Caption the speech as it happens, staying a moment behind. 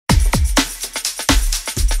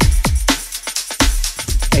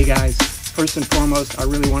Hey guys, first and foremost, I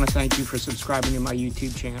really want to thank you for subscribing to my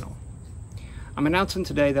YouTube channel. I'm announcing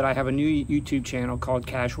today that I have a new YouTube channel called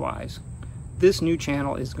Cashwise. This new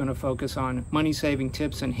channel is going to focus on money-saving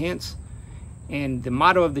tips and hints, and the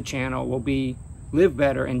motto of the channel will be live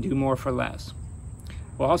better and do more for less.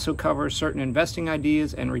 We'll also cover certain investing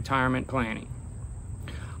ideas and retirement planning.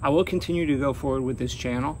 I will continue to go forward with this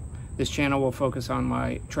channel. This channel will focus on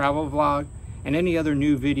my travel vlog and any other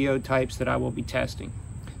new video types that I will be testing.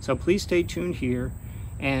 So please stay tuned here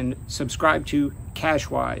and subscribe to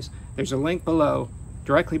Cashwise. There's a link below,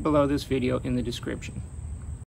 directly below this video in the description.